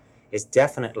 is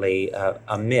definitely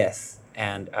a myth,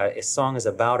 and a song is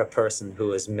about a person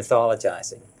who is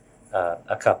mythologizing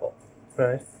a couple.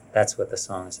 Right. That's what the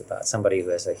song is about. Somebody who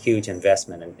has a huge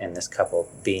investment in this couple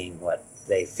being what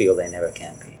they feel they never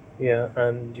can be. Yeah,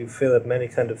 and you feel that many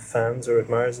kind of fans or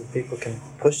admirers of people can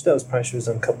push those pressures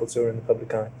on couples who are in the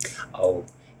public eye. Oh,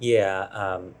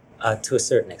 yeah, to a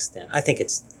certain extent. I think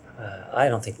I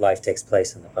don't think life takes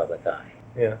place in the public eye.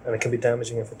 Yeah, and it can be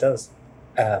damaging if it does.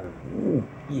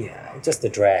 Yeah, just a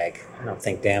drag. I don't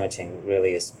think damaging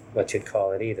really is what you'd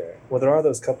call it either. Well, there are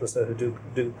those couples who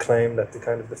do claim that the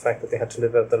fact that they had to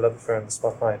live out their love affair in the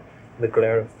spotlight, the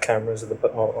glare of cameras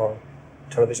or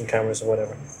television cameras or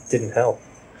whatever, didn't help.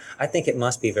 I think it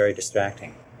must be very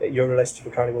distracting. Your relationship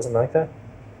with Carly wasn't like that?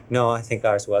 No, I think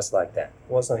ours was like that.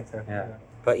 Was like that? Yeah.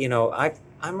 But,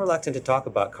 I'm reluctant to talk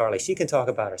about Carly. She can talk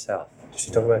about herself. Did she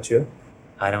talk about you?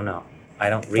 I don't know. I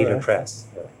don't read her press.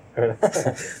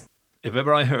 If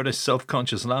ever I heard a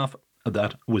self-conscious laugh,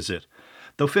 that was it.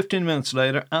 Though 15 minutes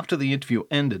later, after the interview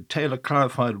ended, Taylor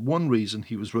clarified one reason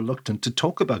he was reluctant to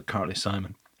talk about Carly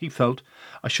Simon. He felt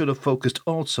I should have focused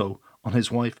also on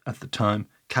his wife at the time,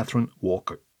 Catherine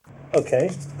Walker. Okay,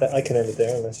 I can end it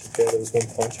there unless you feel there was one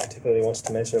point you particularly wanted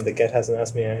to mention and the Get hasn't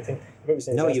asked me anything.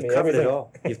 No, you've covered it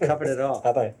all. You've covered it all.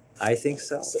 Have I? I think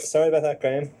so. Sorry about that,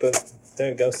 Graham, but there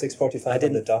you go, 6:45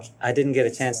 on the dot. I didn't get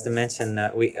a chance to mention,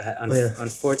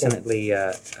 unfortunately,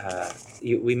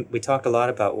 we talked a lot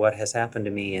about what has happened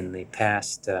to me in the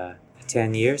past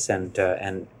 10 years and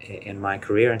in my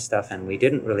career and stuff, and we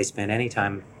didn't really spend any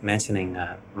time mentioning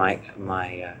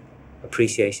my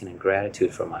appreciation and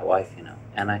gratitude for my wife,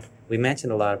 And we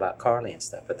mentioned a lot about Carly and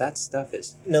stuff, but that stuff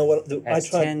is that's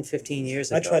 10, 15 years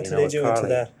ago. I tried to lead you into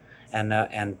that. And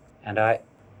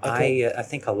I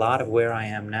think a lot of where I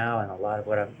am now and a lot of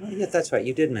what I'm... Yeah, that's right,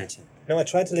 you did mention. No, I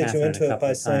tried to lead you into it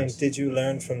by saying, times. did you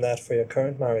learn from that for your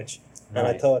current marriage? And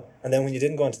Right. I thought, and then when you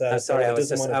didn't go into that, I'm sorry, I was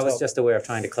just just aware of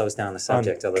trying to close down the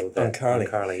subject a little bit. on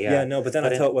Carly. Yeah. Yeah, no, but then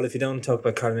I thought, well, if you don't want to talk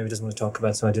about Carly, maybe he doesn't want to talk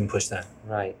about it, so I didn't push that.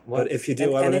 Right. Well, But if you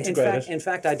do, I will integrate it. In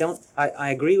fact, I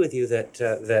agree with you that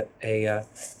a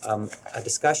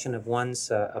discussion of one's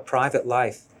a private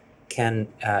life can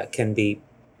be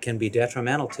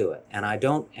detrimental to it,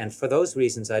 and for those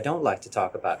reasons, I don't like to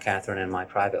talk about Catherine and my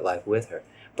private life with her.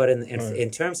 But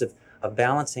in terms of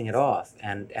balancing it off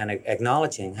and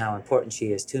acknowledging how important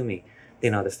she is to me,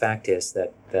 the fact is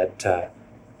that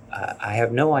I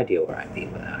have no idea where I'd be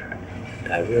without her.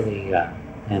 And I really,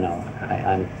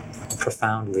 I'm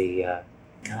profoundly,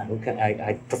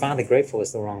 I profoundly grateful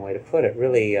is the wrong way to put it.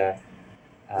 Really.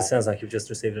 It sounds like you've just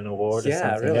received an award or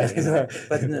something. Really.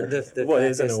 But the What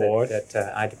fact is an award?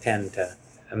 that I depend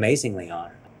amazingly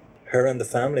on. Her and the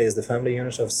family, is the family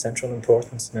unit of central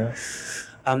importance now?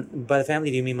 By the family,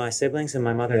 do you mean my siblings and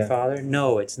my mother and father?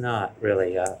 No, it's not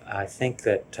really. I think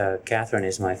that Catherine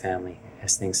is my family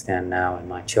as things stand now, and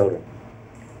my children.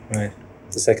 Right.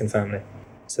 The second family.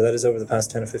 So that is over the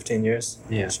past 10 or 15 years?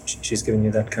 Yeah. She's given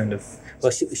you that kind of...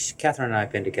 Well, Catherine and I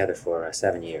have been together for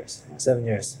 7 years. 7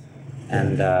 years.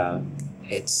 And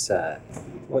it's...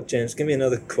 What, James? Give me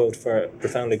another quote for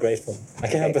profoundly grateful. I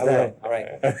can't help it now. All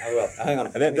right, I will. Hang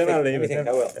on. Then I'll leave it.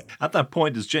 I will. At that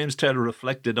point, as James Taylor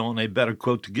reflected on a better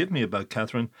quote to give me about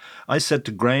Catherine, I said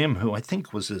to Graham, who I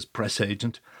think was his press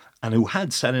agent, and who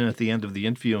had sat in at the end of the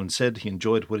interview and said he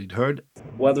enjoyed what he'd heard.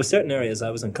 Well, there were certain areas I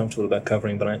was uncomfortable about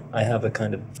covering, but I have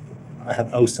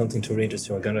something to readers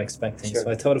who are going to expect things. Sure.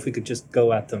 So I thought if we could just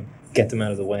go at them, get them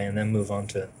out of the way, and then move on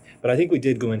to... But I think we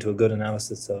did go into a good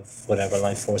analysis of whatever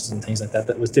life forces and things like that.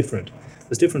 That was different. It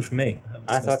was different for me.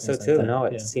 I thought so Things too. like that. No,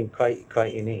 it seemed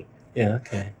quite unique. Yeah,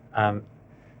 okay.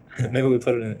 Maybe we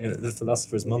put it in the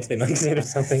Philosopher's Monthly magazine or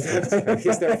something.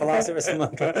 Is there a Philosopher's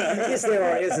Monthly? Is there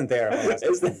or isn't there a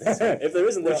Philosopher's Monthly? If there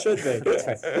isn't, there should be. That's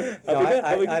right. No,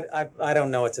 I don't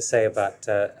know what to say about...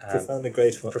 profoundly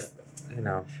grateful.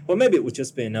 Well, maybe it would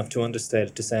just be enough to understate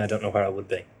it, to say I don't know where I would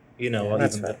be.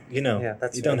 That's right. You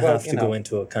that's don't right. have to go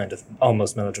into a kind of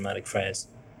almost melodramatic phrase.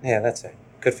 Yeah, that's right.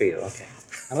 Good for you. Okay.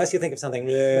 Unless you think of something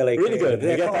really good.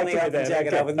 Yeah, You call get me back up to and me check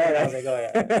it then. out with me. I was like, oh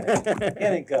yeah.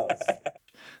 In it goes.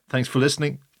 Thanks for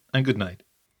listening, and good night.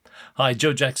 Hi,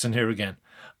 Joe Jackson here again.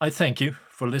 I thank you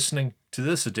for listening to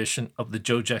this edition of the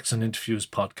Joe Jackson Interviews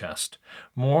podcast.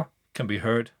 More can be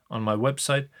heard on my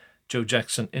website,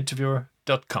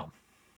 joejacksoninterviewer.com.